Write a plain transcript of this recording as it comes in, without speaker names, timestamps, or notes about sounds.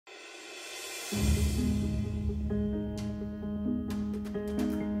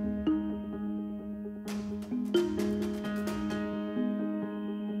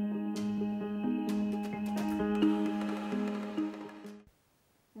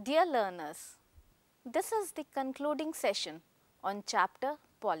Dear learners, this is the concluding session on chapter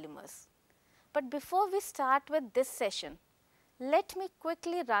Polymers. But before we start with this session, let me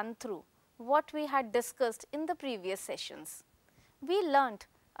quickly run through what we had discussed in the previous sessions. We learnt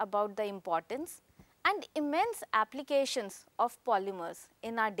about the importance and immense applications of polymers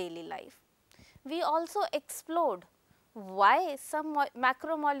in our daily life. We also explored why some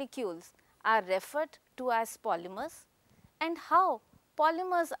macromolecules are referred to as polymers and how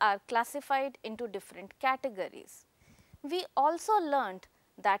polymers are classified into different categories. We also learnt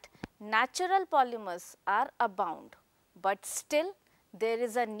that natural polymers are abound, but still there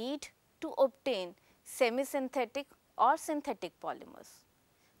is a need to obtain semi-synthetic or synthetic polymers.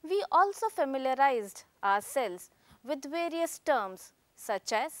 We also familiarized ourselves with various terms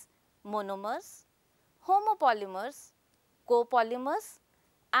such as monomers, homopolymers, copolymers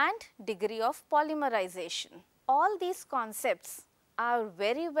and degree of polymerization. All these concepts are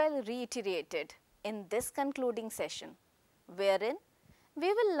very well reiterated in this concluding session, wherein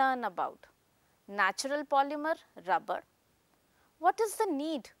we will learn about natural polymer rubber, what is the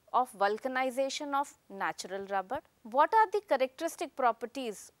need of vulcanization of natural rubber, what are the characteristic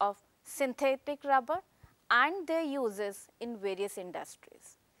properties of synthetic rubber and their uses in various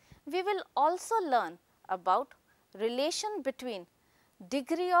industries. We will also learn about relation between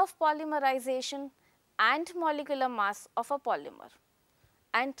degree of polymerization and molecular mass of a polymer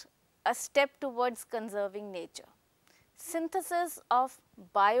and a step towards conserving nature, synthesis of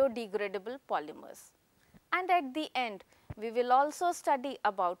biodegradable polymers, and at the end we will also study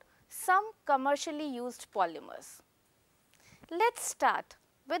about some commercially used polymers. Let us start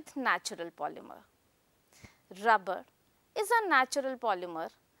with natural polymer. Rubber is a natural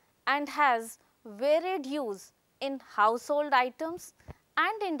polymer and has varied use in household items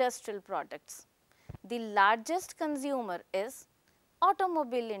and industrial products. The largest consumer is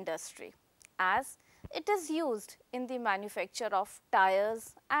automobile industry, as it is used in the manufacture of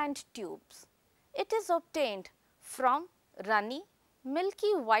tires and tubes. It is obtained from runny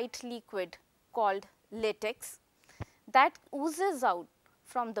milky white liquid called latex that oozes out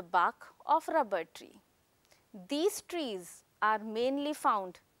from the bark of rubber tree. These trees are mainly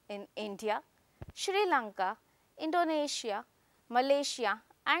found in India, Sri Lanka, Indonesia, Malaysia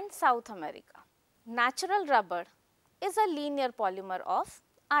and South America. Natural rubber is a linear polymer of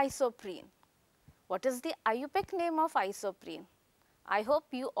isoprene. What is the IUPAC name of isoprene? I hope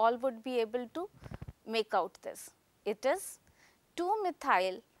you all would be able to make out this. It is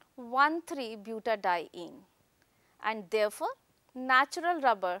 2-methyl-1,3-butadiene, and therefore natural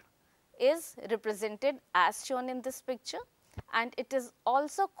rubber is represented as shown in this picture, and it is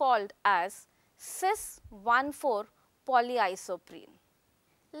also called as cis-1,4 polyisoprene.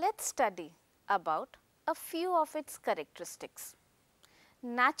 Let us study about a few of its characteristics.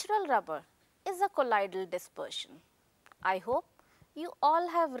 Natural rubber is a colloidal dispersion. I hope you all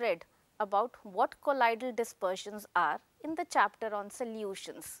have read about what colloidal dispersions are in the chapter on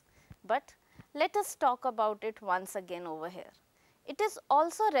solutions, but let us talk about it once again over here. It is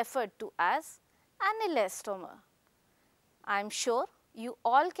also referred to as an elastomer. I am sure you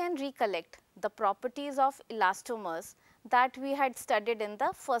all can recollect the properties of elastomers that we had studied in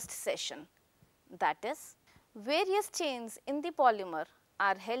the first session. That is, various chains in the polymer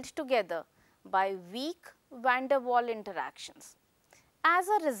are held together by weak van der Waals interactions. As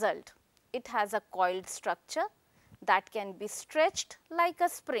a result, it has a coiled structure that can be stretched like a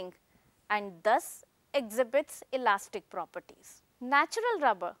spring and thus exhibits elastic properties. Natural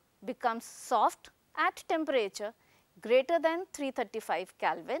rubber becomes soft at temperature greater than 335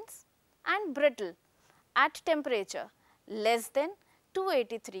 kelvins and brittle at temperature less than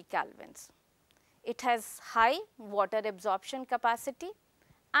 283 kelvins. It has high water absorption capacity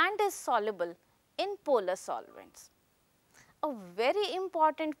and is soluble in polar solvents. A very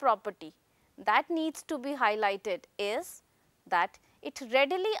important property that needs to be highlighted is that it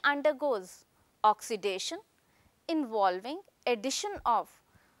readily undergoes oxidation involving addition of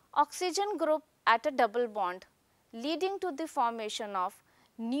oxygen group at a double bond, leading to the formation of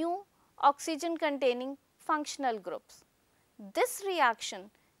new oxygen containing functional groups. This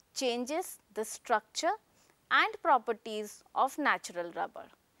reaction changes the structure and properties of natural rubber.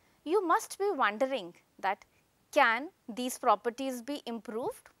 You must be wondering that can these properties be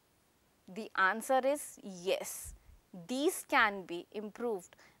improved? The answer is yes, these can be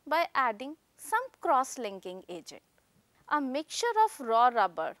improved by adding some cross-linking agent. A mixture of raw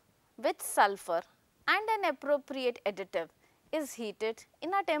rubber with sulfur and an appropriate additive is heated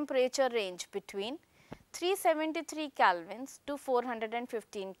in a temperature range between 373 kelvins to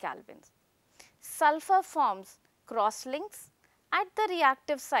 415 kelvins. Sulfur forms cross links at the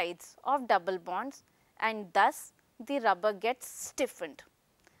reactive sites of double bonds, and thus the rubber gets stiffened,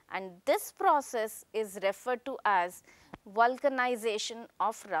 and this process is referred to as vulcanization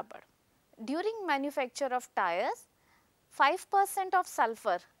of rubber. During manufacture of tires, 5% of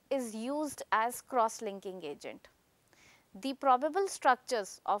sulfur is used as cross-linking agent. The probable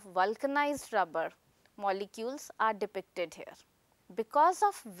structures of vulcanized rubber molecules are depicted here. Because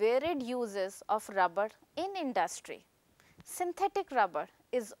of varied uses of rubber in industry, synthetic rubber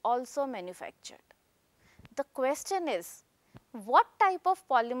is also manufactured. The question is, what type of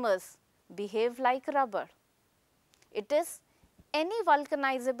polymers behave like rubber? It is any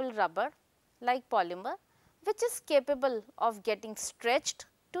vulcanizable rubber like polymer which is capable of getting stretched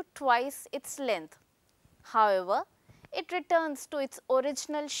to twice its length. However, it returns to its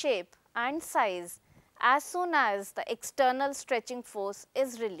original shape and size as soon as the external stretching force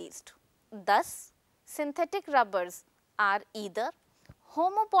is released. Thus, synthetic rubbers are either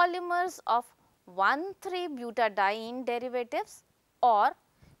homopolymers of 1,3-butadiene derivatives or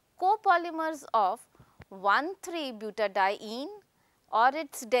copolymers of 1,3-butadiene or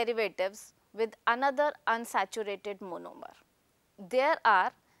its derivatives with another unsaturated monomer. There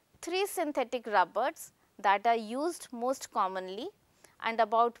are 3 synthetic rubbers that are used most commonly and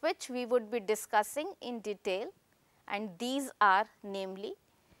about which we would be discussing in detail, and these are namely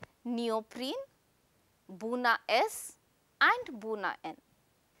neoprene, Buna S and Buna N.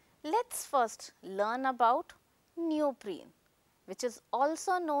 Let us first learn about neoprene, which is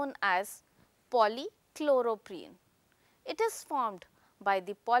also known as polychloroprene. It is formed by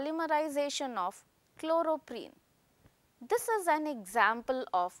the polymerization of chloroprene. This is an example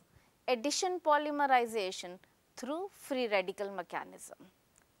of addition polymerization through free radical mechanism,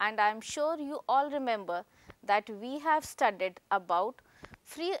 and I am sure you all remember that we have studied about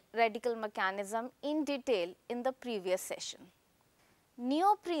free radical mechanism in detail in the previous session.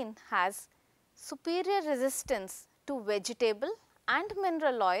 Neoprene has superior resistance to vegetable and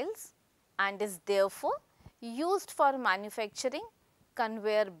mineral oils and is therefore used for manufacturing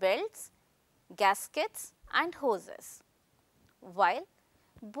conveyor belts, gaskets and hoses, while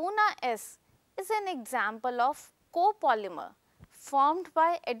Buna S is an example of copolymer formed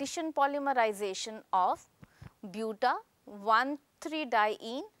by addition polymerization of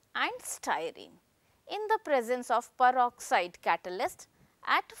buta-1,3-diene and styrene in the presence of peroxide catalyst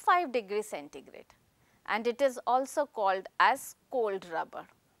at 5 degree centigrade, and it is also called as cold rubber.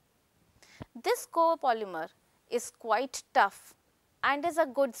 This copolymer is quite tough and is a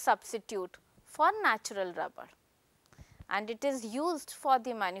good substitute for natural rubber, and it is used for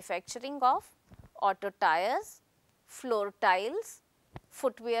the manufacturing of auto tires, floor tiles,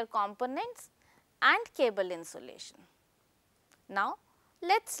 footwear components and cable insulation. Now,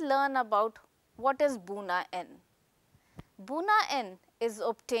 let us learn about what is Buna N. Buna N is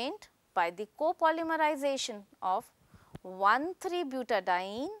obtained by the copolymerization of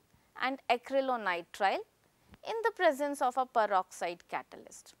 1,3-butadiene and acrylonitrile in the presence of a peroxide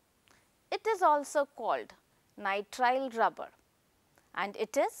catalyst. It is also called nitrile rubber, and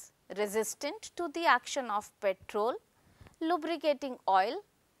it is resistant to the action of petrol, lubricating oil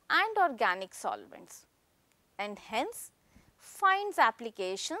and organic solvents, and hence finds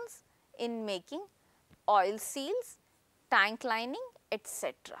applications in making oil seals, tank lining,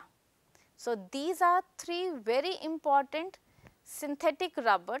 etc. So, these are 3 very important synthetic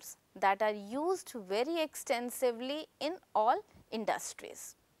rubbers that are used very extensively in all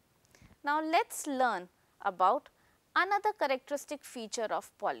industries. Now, let us learn about another characteristic feature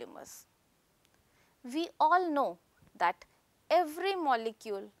of polymers. We all know that every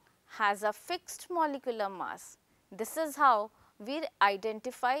molecule has a fixed molecular mass. This is how we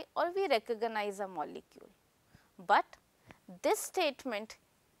identify or we recognize a molecule. But this statement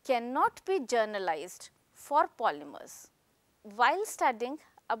cannot be generalized for polymers. While studying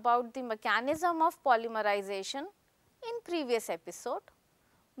about the mechanism of polymerization in previous episode,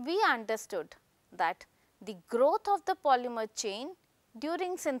 we understood that the growth of the polymer chain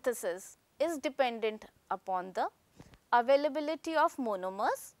during synthesis is dependent upon the availability of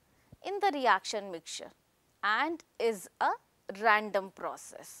monomers in the reaction mixture and is a random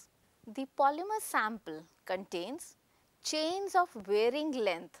process. The polymer sample contains chains of varying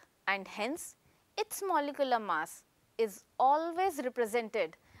length and hence its molecular mass is always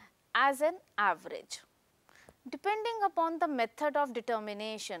represented as an average. Depending upon the method of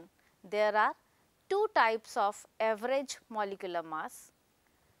determination, there are 2 types of average molecular mass.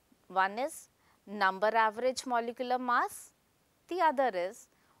 One is number average molecular mass, the other is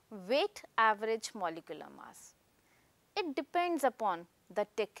weight average molecular mass. It depends upon the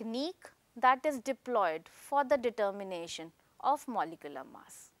technique that is deployed for the determination of molecular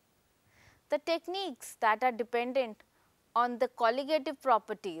mass. The techniques that are dependent on the colligative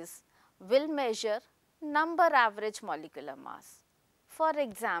properties will measure number average molecular mass. For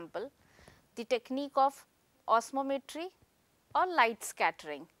example, the technique of osmometry or light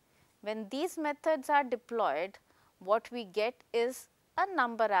scattering. When these methods are deployed, what we get is a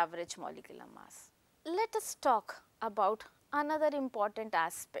number average molecular mass. Let us talk about another important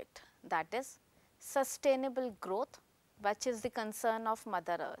aspect, that is sustainable growth, which is the concern of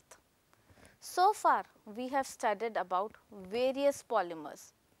Mother Earth. So far, we have studied about various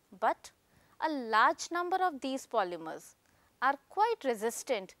polymers, but a large number of these polymers are quite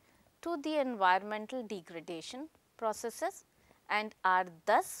resistant to the environmental degradation processes and are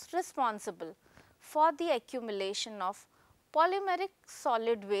thus responsible for the accumulation of polymeric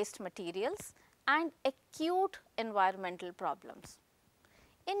solid waste materials and acute environmental problems.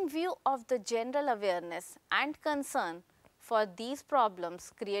 In view of the general awareness and concern for these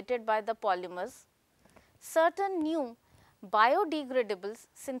problems created by the polymers, certain new biodegradable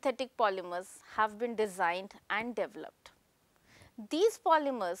synthetic polymers have been designed and developed. These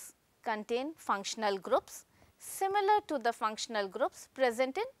polymers contain functional groups similar to the functional groups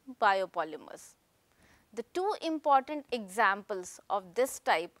present in biopolymers. The two important examples of this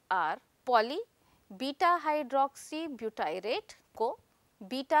type are poly beta hydroxybutyrate co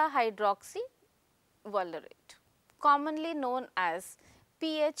beta hydroxyvalerate, commonly known as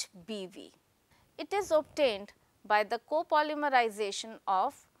PHBV. It is obtained by the copolymerization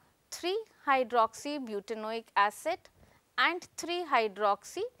of 3-hydroxybutanoic acid and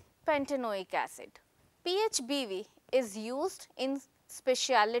 3-hydroxypentanoic acid. PHBV is used in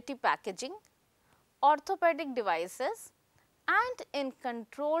specialty packaging, orthopedic devices and in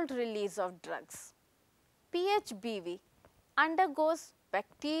controlled release of drugs. PHBV undergoes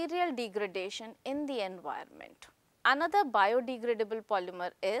bacterial degradation in the environment. Another biodegradable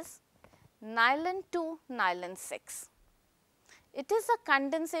polymer is nylon 2 nylon 6. It is a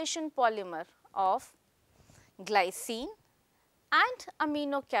condensation polymer of glycine and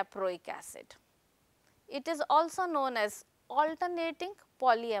aminocaproic acid. It is also known as alternating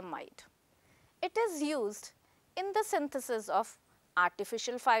polyamide. It is used in the synthesis of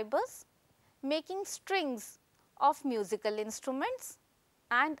artificial fibers, making strings of musical instruments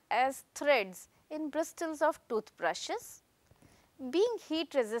and as threads in bristles of toothbrushes. Being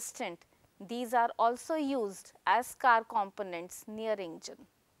heat resistant, these are also used as car components near engine.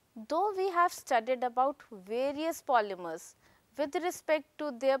 Though we have studied about various polymers with respect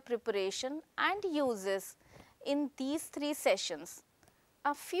to their preparation and uses in these 3 sessions,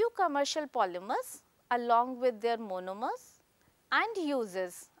 a few commercial polymers along with their monomers and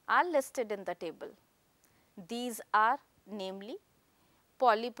uses are listed in the table. These are namely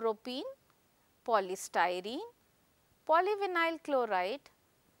polypropene, polystyrene, polyvinyl chloride,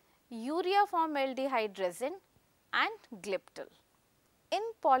 urea formaldehyde resin and glyptal. In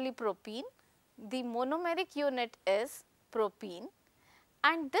polypropene, the monomeric unit is propene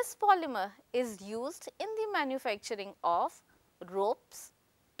and this polymer is used in the manufacturing of ropes,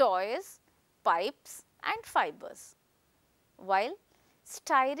 toys, pipes and fibers, while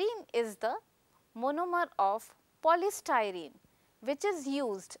styrene is the monomer of polystyrene, which is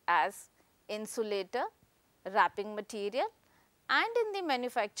used as insulator, wrapping material and in the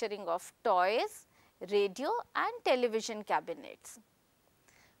manufacturing of toys, radio and television cabinets.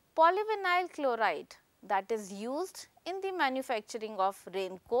 Polyvinyl chloride, that is used in the manufacturing of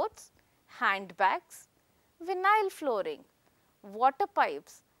raincoats, handbags, vinyl flooring, water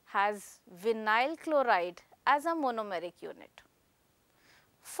pipes has vinyl chloride as a monomeric unit.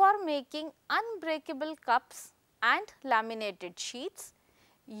 For making unbreakable cups and laminated sheets,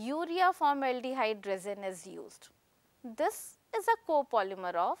 urea formaldehyde resin is used. This is a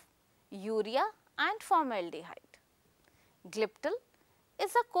copolymer of urea and formaldehyde. Glyptal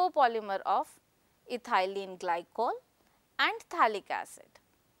is a copolymer of ethylene glycol and phthalic acid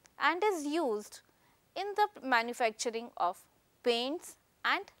and is used in the manufacturing of paints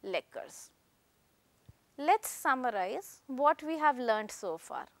and lacquers. Let us summarize what we have learnt so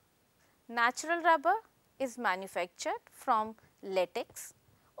far. Natural rubber is manufactured from latex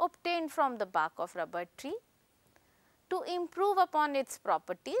obtained from the bark of rubber tree. To improve upon its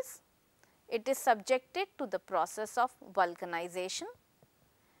properties, it is subjected to the process of vulcanization.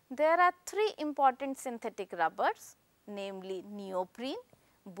 There are 3 important synthetic rubbers, namely neoprene,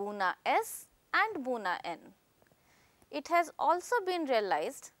 Buna S and Buna N. It has also been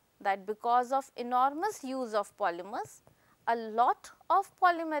realized that because of enormous use of polymers, a lot of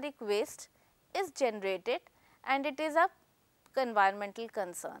polymeric waste is generated and it is a environmental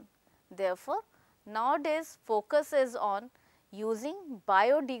concern. Therefore, nowadays focus is on using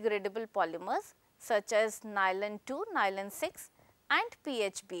biodegradable polymers such as nylon 2, nylon 6 and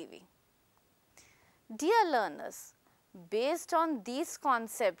PHBV. Dear learners, based on these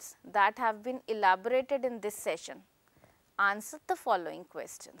concepts that have been elaborated in this session, answer the following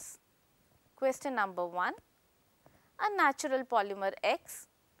questions. Question number 1. A natural polymer X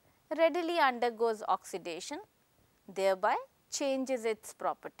readily undergoes oxidation, thereby changes its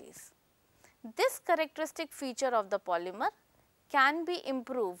properties. This characteristic feature of the polymer can be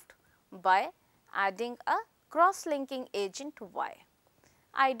improved by adding a cross-linking agent Y.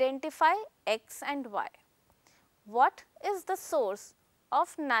 Identify X and Y. What is the source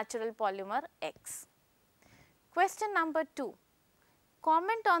of natural polymer X? Question number 2.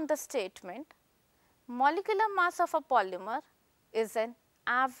 Comment on the statement, molecular mass of a polymer is an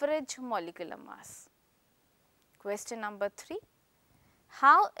average molecular mass. Question number 3.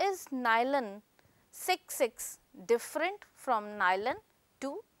 How is nylon 6,6 different from nylon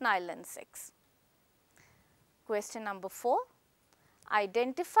 2, nylon 6? Question number 4.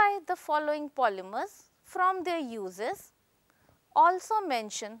 Identify the following polymers from their uses. Also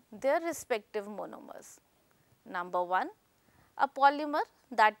mention their respective monomers. Number 1. A polymer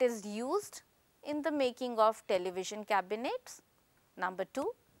that is used in the making of television cabinets. Number 2.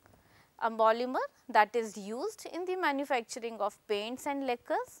 A polymer that is used in the manufacturing of paints and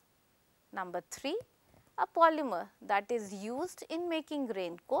lacquers. Number 3. A polymer that is used in making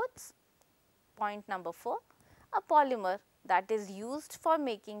raincoats. Point number 4. A polymer that is used for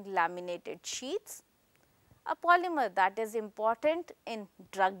making laminated sheets. A polymer that is important in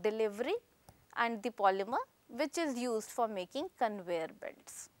drug delivery, and the polymer which is used for making conveyor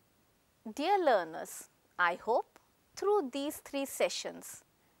belts. Dear learners, I hope through these 3 sessions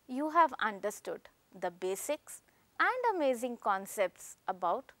you have understood the basics and amazing concepts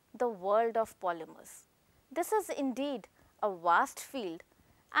about the world of polymers. This is indeed a vast field,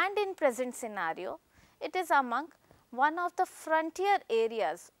 and in present scenario, it is among one of the frontier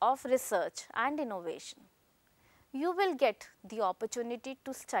areas of research and innovation. You will get the opportunity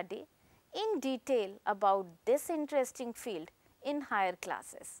to study in detail about this interesting field in higher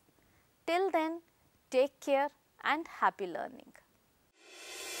classes. Till then, take care and happy learning.